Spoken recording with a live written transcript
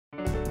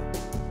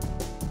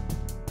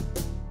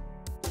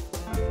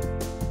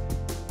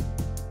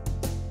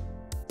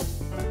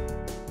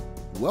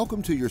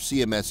Welcome to your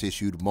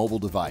CMS-issued mobile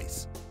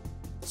device.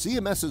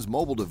 CMS's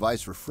mobile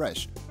device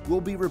refresh will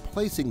be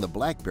replacing the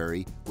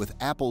BlackBerry with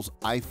Apple's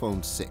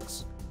iPhone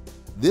 6.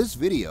 This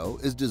video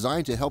is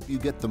designed to help you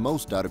get the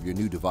most out of your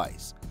new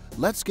device.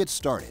 Let's get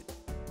started.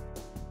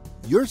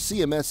 Your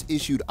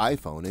CMS-issued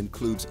iPhone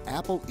includes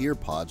Apple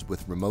EarPods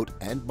with remote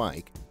and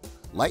mic,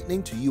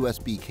 Lightning to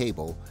USB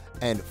cable,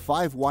 and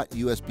 5-watt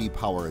USB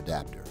power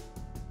adapter.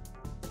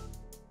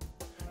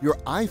 Your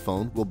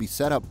iPhone will be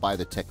set up by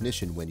the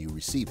technician when you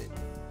receive it.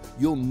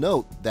 You'll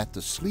note that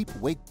the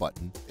sleep-wake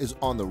button is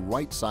on the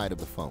right side of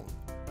the phone.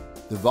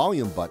 The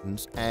volume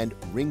buttons and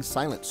ring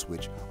silent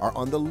switch are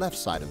on the left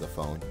side of the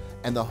phone,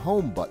 and the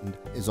home button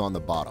is on the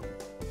bottom.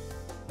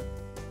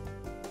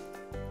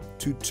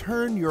 To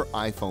turn your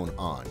iPhone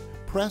on,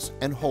 press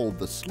and hold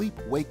the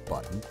sleep-wake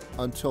button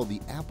until the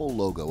Apple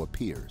logo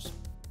appears.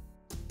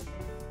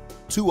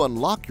 To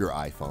unlock your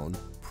iPhone,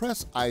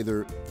 press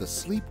either the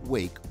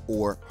sleep-wake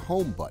or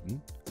home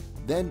button,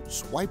 then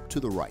swipe to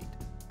the right.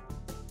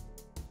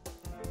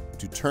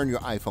 To turn your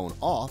iPhone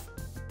off,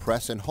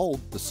 press and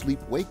hold the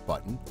sleep-wake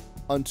button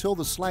until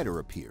the slider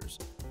appears,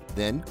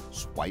 then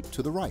swipe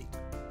to the right.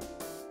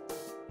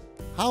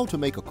 How to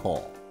make a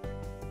call.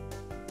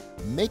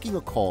 Making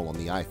a call on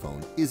the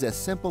iPhone is as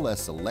simple as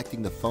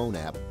selecting the phone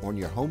app on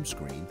your home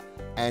screen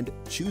and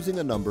choosing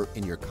a number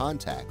in your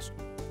contacts,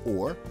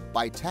 or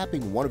by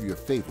tapping one of your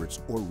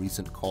favorites or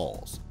recent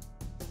calls.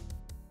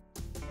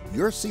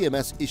 Your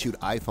CMS-issued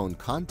iPhone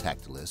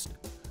contact list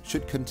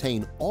should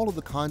contain all of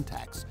the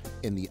contacts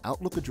in the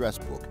Outlook address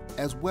book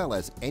as well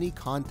as any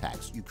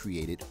contacts you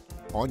created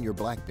on your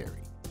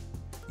BlackBerry.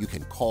 You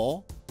can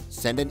call,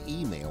 send an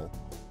email,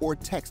 or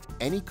text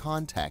any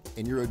contact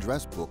in your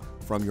address book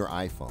from your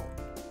iPhone.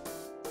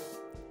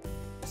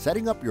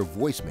 Setting up your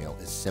voicemail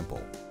is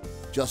simple.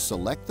 Just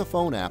select the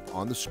phone app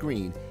on the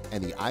screen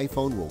and the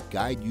iPhone will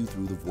guide you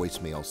through the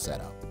voicemail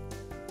setup.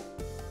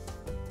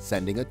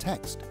 Sending a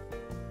text.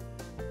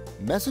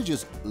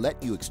 Messages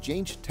let you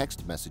exchange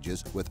text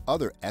messages with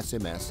other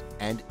SMS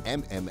and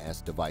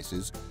MMS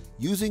devices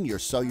using your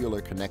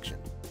cellular connection,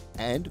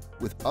 and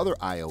with other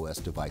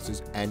iOS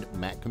devices and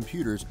Mac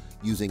computers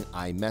using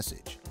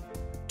iMessage.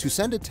 To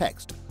send a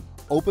text,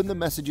 open the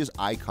Messages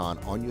icon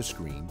on your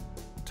screen,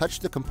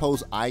 touch the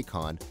Compose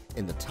icon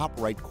in the top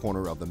right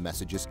corner of the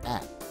Messages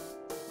app.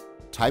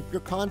 Type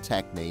your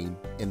contact name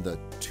in the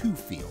To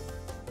field.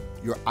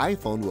 Your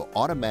iPhone will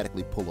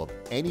automatically pull up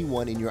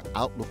anyone in your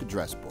Outlook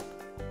address book.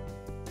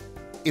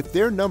 If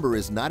their number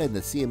is not in the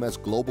CMS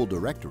Global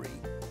Directory,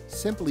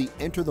 simply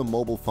enter the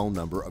mobile phone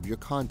number of your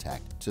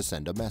contact to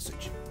send a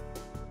message.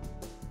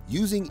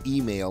 Using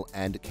email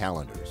and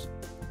calendars.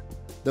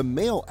 The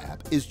Mail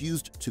app is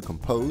used to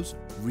compose,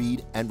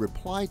 read, and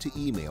reply to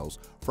emails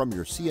from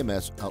your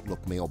CMS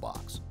Outlook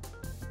mailbox.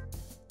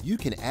 You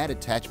can add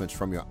attachments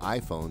from your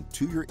iPhone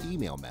to your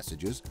email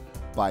messages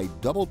by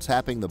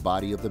double-tapping the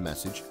body of the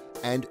message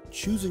and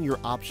choosing your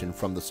option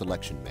from the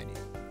selection menu.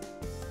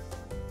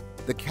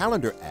 The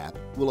Calendar app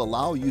will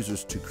allow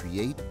users to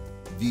create,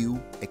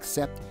 view,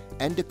 accept,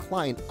 and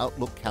decline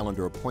Outlook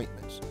calendar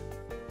appointments.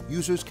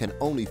 Users can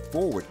only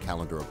forward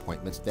calendar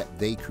appointments that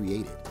they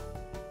created.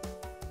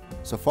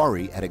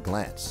 Safari at a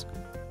glance.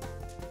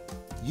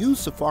 Use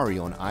Safari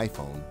on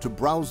iPhone to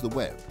browse the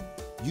web.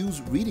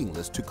 Use Reading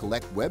List to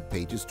collect web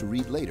pages to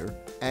read later,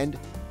 and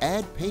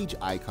add page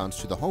icons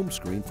to the home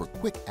screen for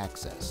quick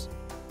access.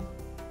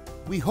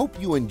 We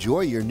hope you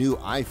enjoy your new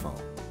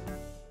iPhone.